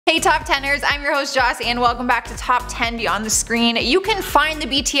Hey Top 10ers, I'm your host Joss and welcome back to Top 10 Beyond the Screen. You can find the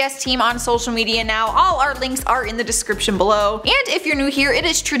BTS team on social media now. All our links are in the description below. And if you're new here, it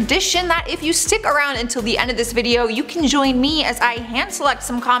is tradition that if you stick around until the end of this video, you can join me as I hand select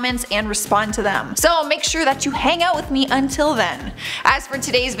some comments and respond to them. So make sure that you hang out with me until then. As for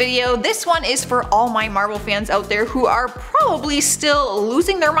today's video, this one is for all my Marvel fans out there who are probably still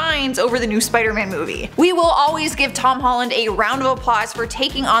losing their minds over the new Spider-Man movie. We will always give Tom Holland a round of applause for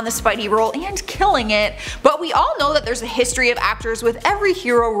taking on the Spidey role and killing it, but we all know that there's a history of actors with every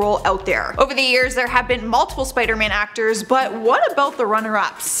hero role out there. Over the years there have been multiple Spider-Man actors, but what about the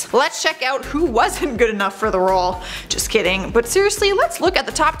runner-ups? Let's check out who wasn't good enough for the role. Just kidding, but seriously, let's look at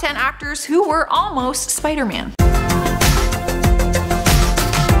the top 10 actors who were almost Spider-Man.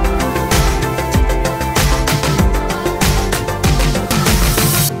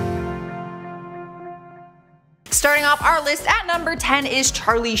 Starting off our list at number 10 is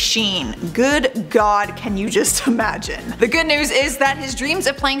Charlie Sheen. Good God, can you just imagine? The good news is that his dreams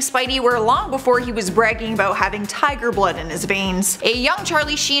of playing Spidey were long before he was bragging about having tiger blood in his veins. A young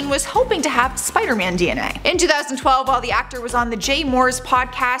Charlie Sheen was hoping to have Spider-Man DNA. In 2012, while the actor was on the Jay Moore's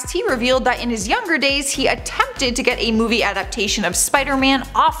podcast, he revealed that in his younger days he attempted to get a movie adaptation of Spider-Man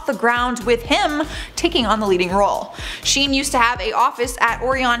off the ground with him taking on the leading role. Sheen used to have an office at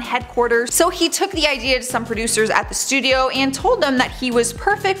Orion headquarters, so he took the idea to some producers at the studio and told them that he was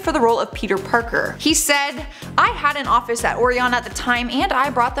perfect for the role of Peter Parker. He said, "I had an office at Orion at the time and I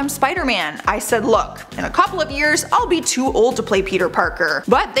brought them Spider-Man. I said, look, in a couple of years I'll be too old to play Peter Parker.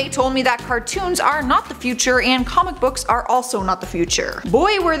 But they told me that cartoons are not the future and comic books are also not the future."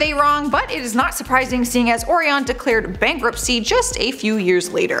 Boy were they wrong, but it is not surprising seeing as Orion declared bankruptcy just a few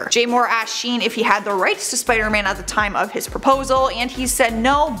years later. Jay Moore asked Sheen if he had the rights to Spider-Man at the time of his proposal and he said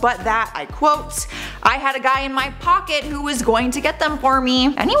no, but that, I quote, "I had a guy in my pocket who was going to get them for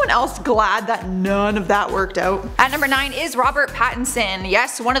me." Anyone else glad that none of that worked out? At number 9 is Robert Pattinson.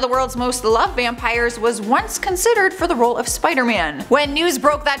 Yes, one of the world's most loved vampires was once considered for the role of Spider-Man. When news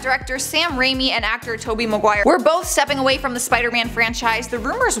broke that director Sam Raimi and actor Tobey Maguire were both stepping away from the Spider-Man franchise, the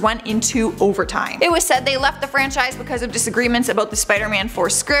rumors went into overtime. It was said they left the franchise because of disagreements about the Spider-Man 4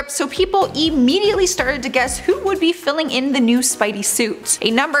 script, so people immediately started to guess who would be filling in the new Spidey suit. A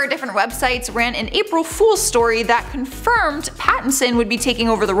number of different websites ran an April Fool's story that confirmed Pattinson would be taking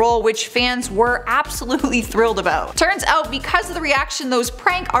over the role, which fans were absolutely thrilled about. Turns out because of the reaction those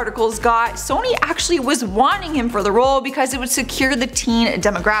prank articles got, Sony actually was wanting him for the role because it would secure the teen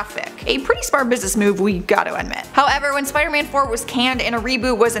demographic. A pretty smart business move, we gotta admit. However, when Spider-Man 4 was canned and a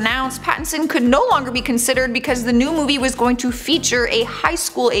reboot was announced, Pattinson could no longer be considered because the new movie was going to feature a high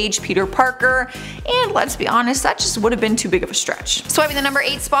school age Peter Parker, and let's be honest, that just would have been too big of a stretch. Swiping the number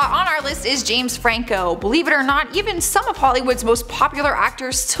 8 spot on our list is James Franco. Believe it or not, even some of Hollywood's most popular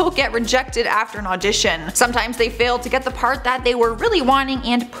actors still get rejected after an audition. Sometimes they fail to get the part that they were really wanting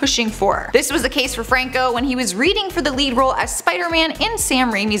and pushing for. This was the case for Franco when he was reading for the lead role as Spider-Man in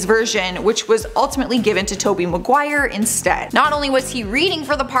Sam Raimi's version, which was ultimately given to Tobey Maguire instead. Not only was he reading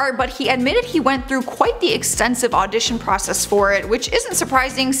for the part, but he admitted he went through quite the extensive audition process for it, which isn't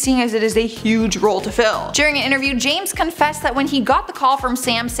surprising seeing as it is a huge role to fill. During an interview, James confessed that when he got the call from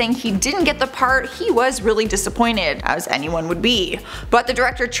Sam saying he didn't get the part, he was really disappointed, as anyone would be. But the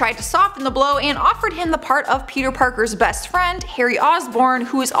director tried to soften the blow and offered him the part of Peter Parker's best friend, Harry Osborn,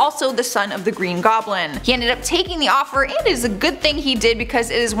 who is also the son of the Green Goblin. He ended up taking the offer, and it is a good thing he did because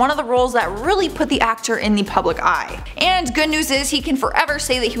it is one of the roles that really put the actor in the public eye. And good news is he can forever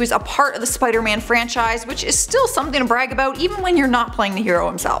say that he was a part of the Spider-Man franchise, which is still something to brag about even when you're not playing the hero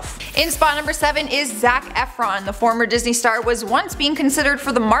himself. In spot number 7 is Zac Efron. The former Disney star was once being considered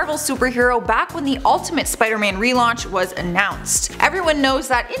for the Marvel superhero back when the Ultimate Spider-Man relaunch was announced. Everyone knows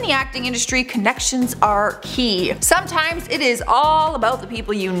that in the acting industry, connections are key. Sometimes it is all about the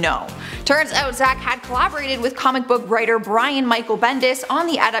people you know. Turns out Zac had collaborated with comic book writer Brian Michael Bendis on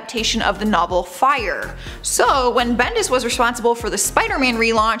the adaptation of the novel Fire. So when Bendis was responsible for the Spider-Man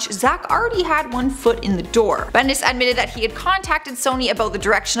relaunch, Zac already had one foot in the door. Bendis admitted that he had contacted Sony about the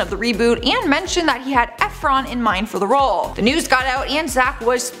direction of the reboot and mentioned that he had Efron in mind for the role. The news got out and Zac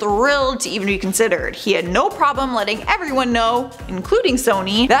was thrilled to even be considered. He had no problem letting everyone know, including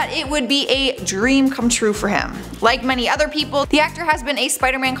Sony, that it would be a dream come true for him. Like many other people, the actor has been a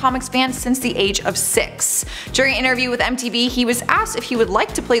Spider-Man comics fan since the age of 6. During an interview with MTV, he was asked if he would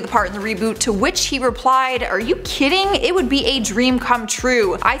like to play the part in the reboot, to which he replied, "Are you kidding? It would be a dream come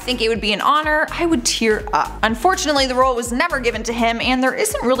true. I think it would be an honor. I would tear up." Unfortunately, the role was never given to him, and there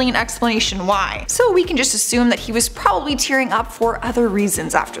isn't really an explanation explanation why, so we can just assume that he was probably tearing up for other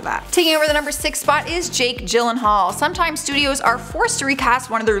reasons after that. Taking over the number 6 spot is Jake Gyllenhaal. Sometimes studios are forced to recast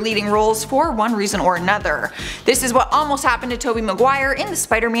one of their leading roles for one reason or another. This is what almost happened to Tobey Maguire in the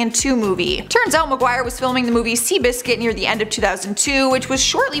Spider-Man 2 movie. Turns out Maguire was filming the movie Seabiscuit near the end of 2002, which was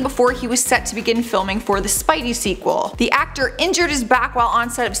shortly before he was set to begin filming for the Spidey sequel. The actor injured his back while on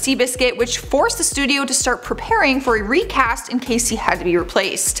set of Seabiscuit, which forced the studio to start preparing for a recast in case he had to be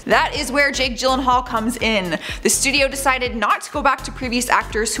replaced. That is where Jake Gyllenhaal comes in. The studio decided not to go back to previous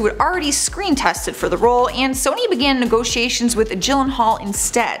actors who had already screen tested for the role, and Sony began negotiations with Gyllenhaal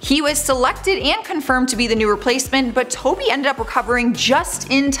instead. He was selected and confirmed to be the new replacement, but Tobey ended up recovering just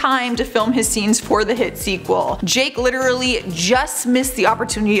in time to film his scenes for the hit sequel. Jake literally just missed the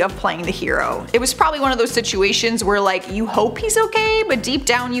opportunity of playing the hero. It was probably one of those situations where like you hope he's okay, but deep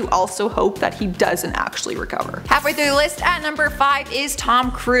down you also hope that he doesn't actually recover. Halfway through the list at number 5 is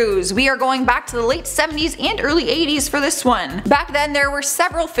Tom Cruise. We are going back to the late 70s and early 80s for this one. Back then there were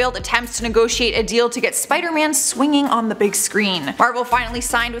several failed attempts to negotiate a deal to get Spider-Man swinging on the big screen. Marvel finally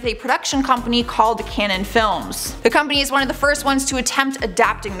signed with a production company called Canon Films. The company is one of the first ones to attempt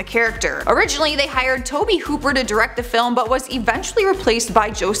adapting the character. Originally they hired Tobe Hooper to direct the film, but was eventually replaced by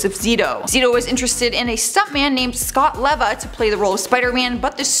Joseph Zito. Zito was interested in a stuntman named Scott Leva to play the role of Spider-Man,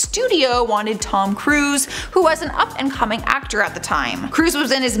 but the studio wanted Tom Cruise, who was an up-and-coming actor at the time. Cruise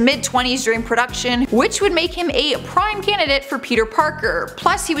was in his mid-20s during production, which would make him a prime candidate for Peter Parker.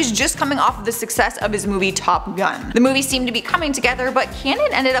 Plus, he was just coming off of the success of his movie Top Gun. The movie seemed to be coming together, but Canon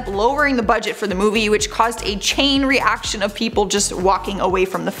ended up lowering the budget for the movie, which caused a chain reaction of people just walking away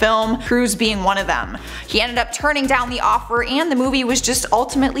from the film, Cruise being one of them. He ended up turning down the offer, and the movie was just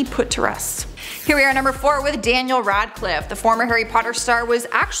ultimately put to rest. Here we are at number 4 with Daniel Radcliffe. The former Harry Potter star was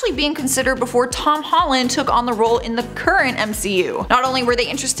actually being considered before Tom Holland took on the role in the current MCU. Not only were they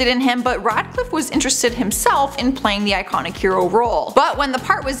interested in him, but Radcliffe was interested himself in playing the iconic hero role. But when the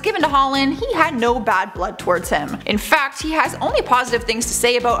part was given to Holland, he had no bad blood towards him. In fact, he has only positive things to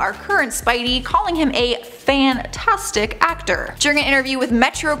say about our current Spidey, calling him a fantastic actor. During an interview with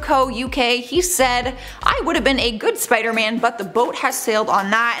Metro Co. UK, he said, "I would have been a good Spider-Man, but the boat has sailed on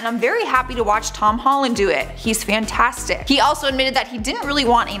that, and I'm very happy to watch Tom Holland do it. He's fantastic." He also admitted that he didn't really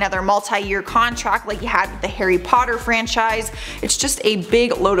want another multi-year contract like he had with the Harry Potter franchise. It's just a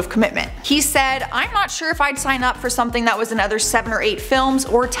big load of commitment. He said, "I'm not sure if I'd sign up for something that was another 7 or 8 films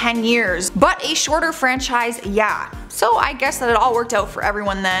or 10 years, but a shorter franchise, yeah." So I guess that it all worked out for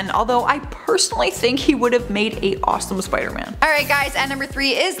everyone then, although I personally think he would have made a awesome Spider-Man. Alright guys, at number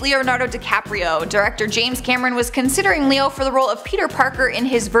 3 is Leonardo DiCaprio. Director James Cameron was considering Leo for the role of Peter Parker in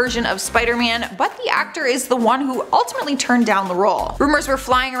his version of Spider-Man, but the actor is the one who ultimately turned down the role. Rumors were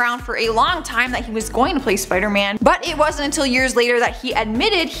flying around for a long time that he was going to play Spider-Man, but it wasn't until years later that he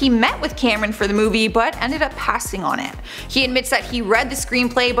admitted he met with Cameron for the movie but ended up passing on it. He admits that he read the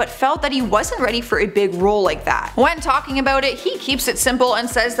screenplay but felt that he wasn't ready for a big role like that. When talking about it, he keeps it simple and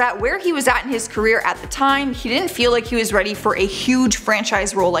says that where he was at in his career at the time, he didn't feel like he was ready for a huge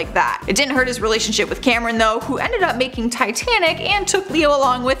franchise role like that. It didn't hurt his relationship with Cameron though, who ended up making Titanic and took Leo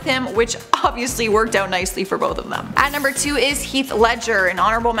along with him, which obviously worked out nicely for both of them. At number 2 is Heath Ledger, an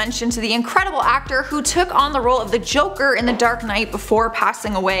honorable mention to the incredible actor who took on the role of the Joker in The Dark Knight before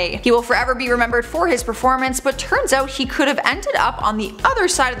passing away. He will forever be remembered for his performance, but turns out he could have ended up on the other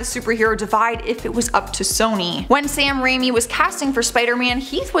side of the superhero divide if it was up to Sony. When Sam Raimi was casting for Spider-Man,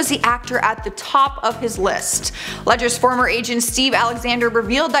 Heath was the actor at the top of his list. Ledger's former agent Steve Alexander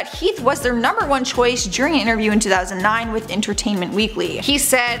revealed that Heath was their #1 choice during an interview in 2009 with Entertainment Weekly. He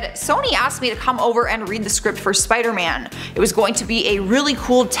said, "Sony asked me to come over and read the script for Spider-Man. It was going to be a really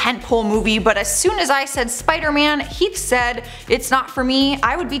cool tentpole movie, but as soon as I said Spider-Man, Heath said, 'It's not for me,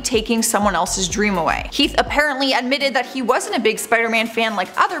 I would be taking someone else's dream away.'" Heath apparently admitted that he wasn't a big Spider-Man fan like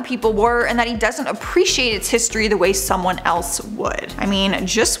other people were, and that he doesn't appreciate its history the way someone else would. I mean,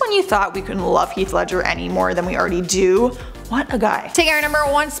 just when you thought we couldn't love Heath Ledger any more than we already do, what a guy. Taking our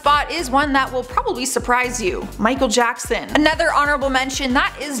 #1 spot is one that will probably surprise you. Michael Jackson. Another honorable mention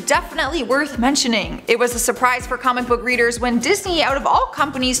that is definitely worth mentioning. It was a surprise for comic book readers when Disney, out of all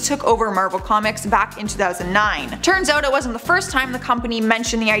companies, took over Marvel Comics back in 2009. Turns out it wasn't the first time the company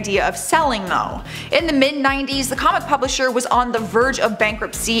mentioned the idea of selling though. In the mid-90s, the comic publisher was on the verge of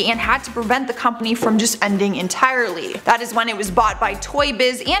bankruptcy and had to prevent the company from just ending entirely. That is when it was bought by Toy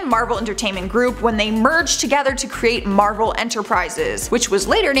Biz and Marvel Entertainment Group when they merged together to create Marvel Enterprises, which was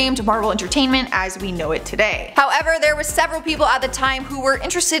later named Marvel Entertainment as we know it today. However, there were several people at the time who were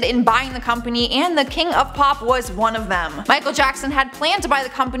interested in buying the company, and the King of Pop was one of them. Michael Jackson had planned to buy the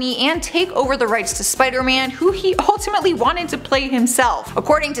company and take over the rights to Spider-Man, who he ultimately wanted to play himself.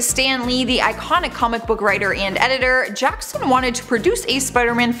 According to Stan Lee, the iconic comic book writer and editor, Jackson wanted to produce a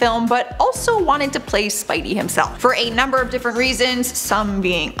Spider-Man film but also wanted to play Spidey himself. For a number of different reasons, some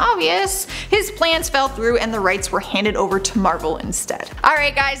being obvious, his plans fell through and the rights were handed over to Marvel instead.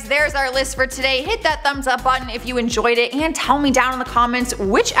 Alright guys, there's our list for today. Hit that thumbs up button if you enjoyed it, and tell me down in the comments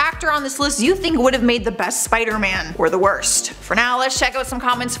which actor on this list you think would have made the best Spider-Man or the worst. For now, let's check out some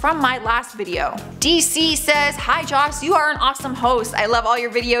comments from my last video. DC says, "Hi Joss, you are an awesome host. I love all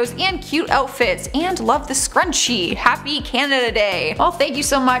your videos and cute outfits, and love the scrunchie. Happy Canada Day." Well, thank you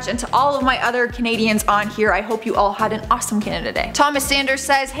so much, and to all of my other Canadians on here, I hope you all had an awesome Canada Day. Thomas Sanders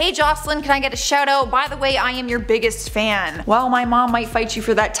says, "Hey Jocelyn, can I get a shout out? By the way, I am your biggest fan." Well, my mom might fight you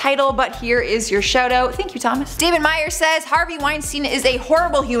for that title, but here is your shout out. Thank you, Thomas. David Meyer says, "Harvey Weinstein is a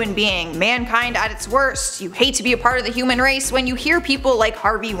horrible human being. Mankind at its worst. You hate to be a part of the human race when you hear people like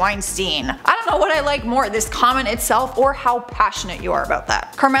Harvey Weinstein." I don't know what I like more, this comment itself or how passionate you are about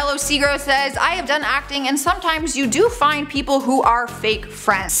that. Carmelo Segro says, "I have done acting, and sometimes you do find people who are fake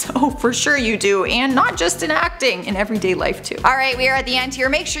friends." Oh, for sure you do, and not just in acting, in everyday life too. Alright, we are at the end here.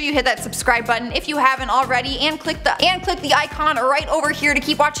 Make sure you hit that subscribe button if you haven't already, and click the icon right over here to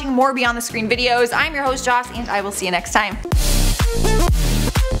keep watching more Beyond the Screen videos. I'm your host Joss, and I will see you next time.